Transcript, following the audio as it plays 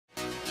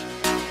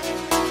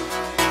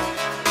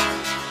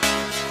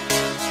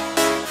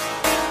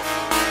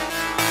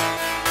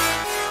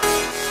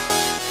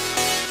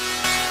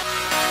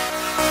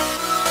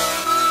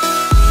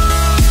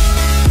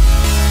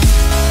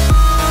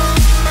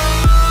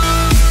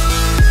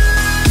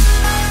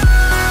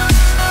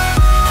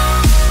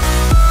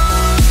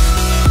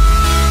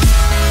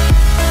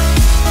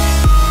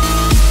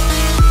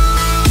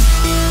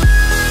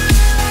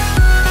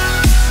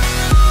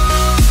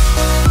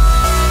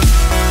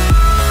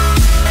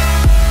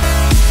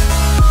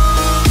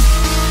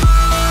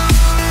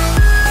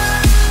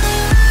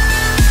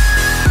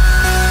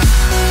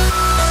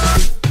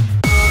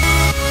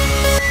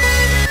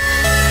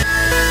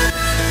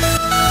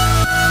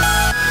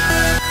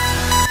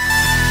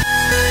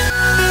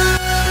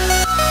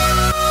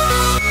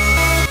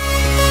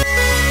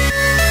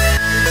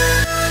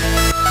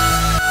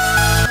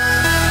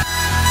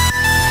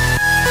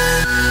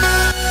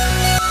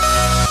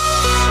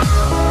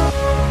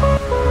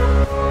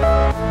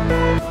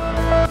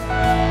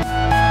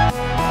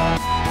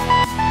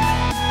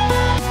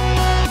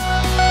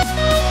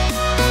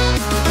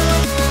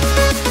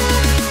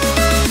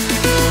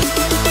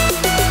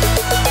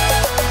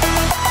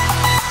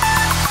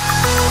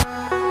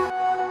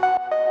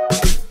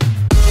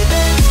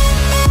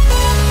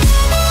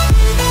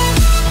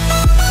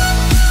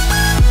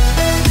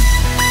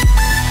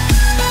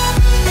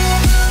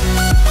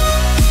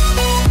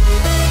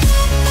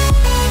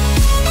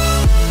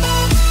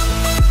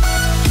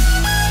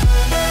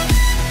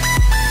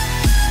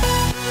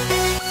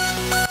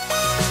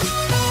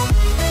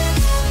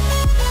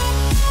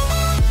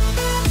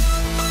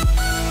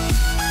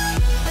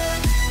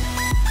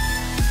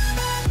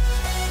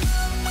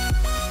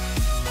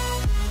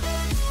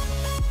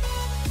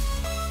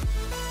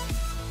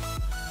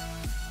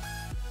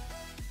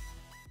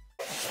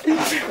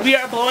We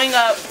are blowing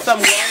up some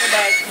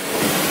glow-in-the-dark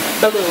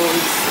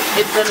balloons.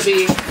 It's gonna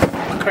be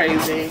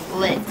crazy.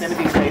 Lit. It's gonna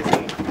be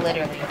crazy.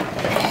 Literally.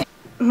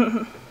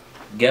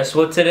 Guess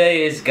what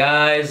today is,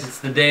 guys? It's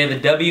the day of the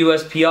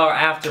WSPR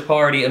after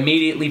party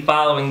immediately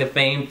following the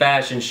famed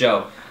fashion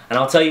show. And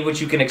I'll tell you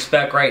what you can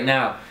expect right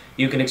now.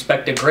 You can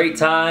expect a great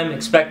time,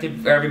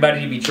 expected for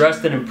everybody to be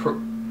dressed in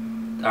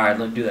Alright,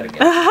 let's do that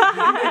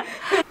again.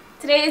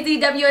 Today is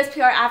the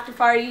WSPR after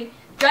party.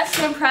 Dress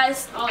to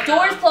impress.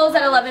 Doors close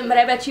at 11, but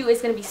I bet you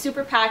it's going to be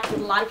super packed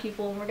with a lot of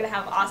people and we're going to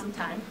have an awesome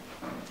time.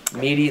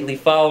 Immediately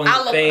following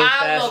the famed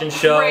fashion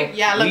show,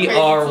 we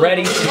are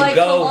ready to Like,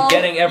 go,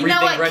 getting everything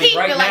ready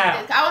right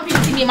now. Like I want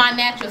people to see me in my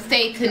natural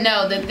state to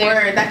know that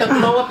that the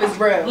glow up is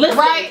real. Listen,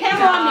 right,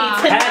 camera on me.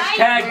 Tonight,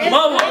 hashtag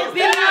glow up. If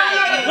you're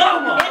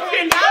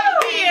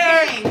not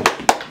here,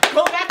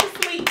 go back to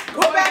sleep.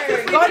 Go back to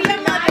sleep. Go to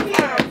your mother's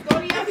house. Go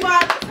to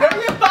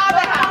your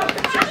father's house.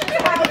 Go to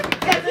your father's house.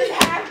 Because it's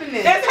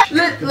happening.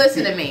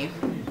 listen to me.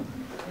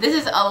 This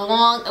is a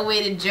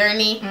long-awaited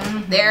journey.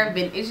 There have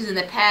been issues in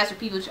the past where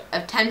people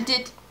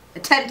attempted,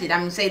 I'm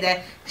going to say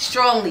that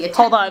strongly.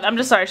 Hold on, I'm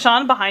just sorry.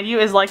 Sean behind you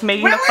is like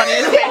making the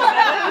funniest face.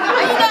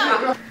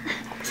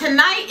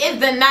 Tonight is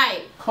the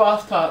night.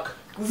 Cloth talk.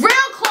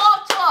 Real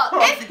cloth talk.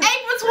 It's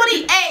April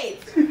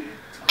 28th.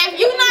 If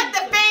you're not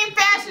the famed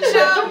fashion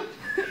show,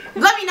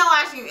 let me know.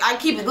 Actually, I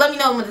keep it. Let me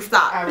know when to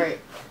stop. All right.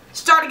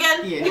 Start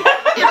again? Yeah. If you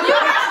are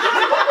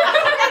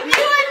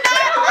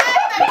not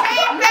at the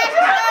famed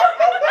fashion show,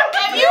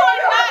 if you